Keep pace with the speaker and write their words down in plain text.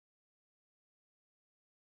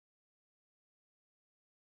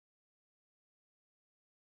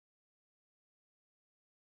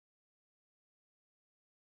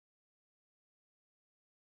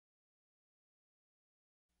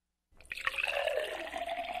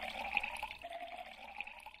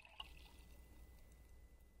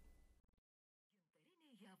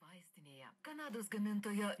Kanados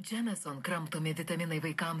gamintojo Jameson kramtomi vitaminai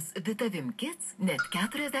vaikams Vitavim Kids net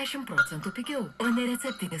 40% pigiau, o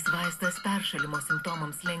nereceptinis vaistas peršalimo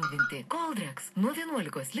simptomams lengvinti Coldrex nuo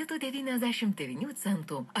 11 litų 99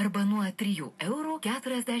 centų arba nuo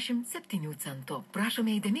 3,47 €.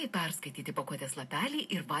 Prašome įdėmiai perskaityti pakuotės lapelį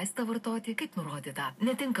ir vaistą vartoti kaip nurodyta.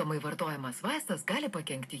 Netinkamai vartojamas vaistas gali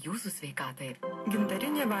pakenkti jūsų sveikatai.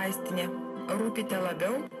 Gintarinė vaistinė. Rūpite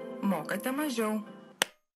labiau, mokate mažiau.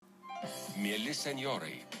 Mieli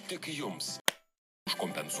senjorai, tik jums. Už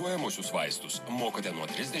kompensuojamosius vaistus mokate nuo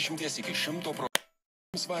 30 iki 100%.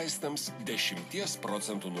 Vaistams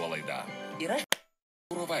 10% nuolaida. Ir aš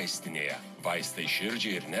Euro vaistinėje. Vaistai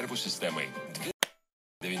širdžiai ir nervų sistemai.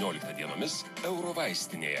 19 dienomis Euro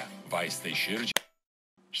vaistinėje. Vaistai širdžiai.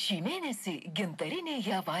 Šį mėnesį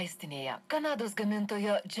gintarinėje vaistinėje Kanados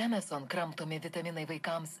gamintojo Jameson kramtomi vitaminai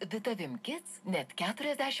vaikams Vitavim Kids net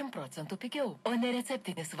 40% pigiau, o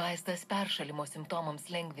nereceptinis vaistas peršalimo simptomams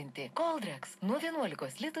lengvinti Coldrex nuo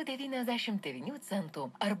 11 litų 99 centų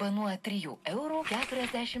arba nuo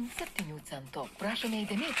 3,47 €. Prašome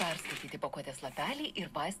įdėmiai perskaityti pakuotės lapelį ir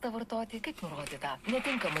vaistą vartoti kaip nurodyta.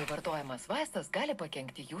 Netinkamai vartojamas vaistas gali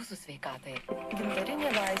pakenkti jūsų sveikatai.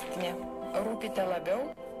 Gintarinė vaistinė. Rūpite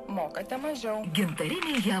labiau, mokate mažiau.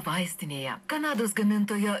 Gintarinėje vaistinėje Kanados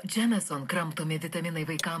gamintojo Jameson kramtomi vitaminai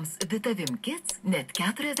vaikams Vitavim Kids net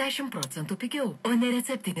 40% pigiau, o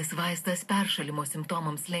nereceptinis vaistas peršalimo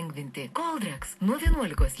simptomams lengvinti Coldrex nuo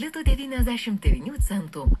 11 litų 99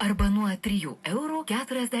 centų arba nuo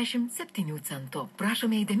 3,47 €.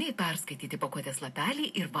 Prašome įdėmiai perskaityti pakuotės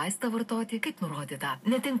lapelį ir vaistą vartoti kaip nurodyta.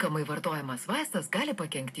 Netinkamai vartojamas vaistas gali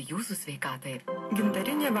pakenkti jūsų sveikatai.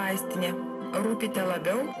 Gintarinė vaistinė. Rūpite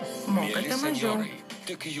labiau, mokate Mieli mažiau. senjorai,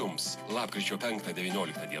 tik jums. Lapkričio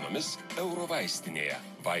 5-19 dienomis Euro vaistinėje.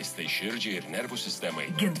 Vaistai širdžiai ir nervų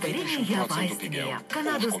sistemai. Gintarinėje 20% pigiau. vaistinėje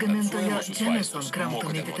Kanados Už gamintojo kompensuojamusius Jameson vaistus kramtomi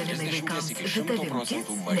mokate nuo vitaminai 30 vaikams iki Vitavim 100% Kids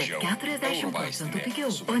net mažiau. 40% Euro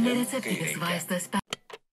pigiau, vaistinė. o nereceptinis Kai reikia. vaistas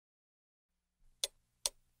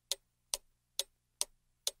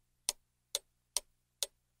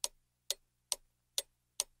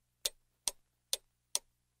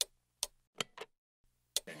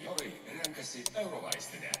Senjorai renkasi Euro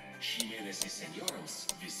vaistinę. Šį mėnesį senjorams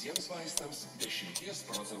visiems vaistams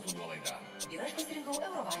 10% nuolaida. Ir aš pasirinkau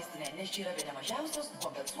Euro vaistinę, nes čia yra bene mažiausios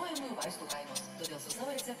kompensuojamųjų vaistų kainos. Todėl su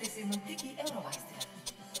savo receptais einu tik į Euro vaistinę.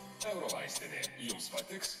 Euro vaistinė. Jums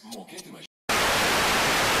patiks, mokėti mažiau.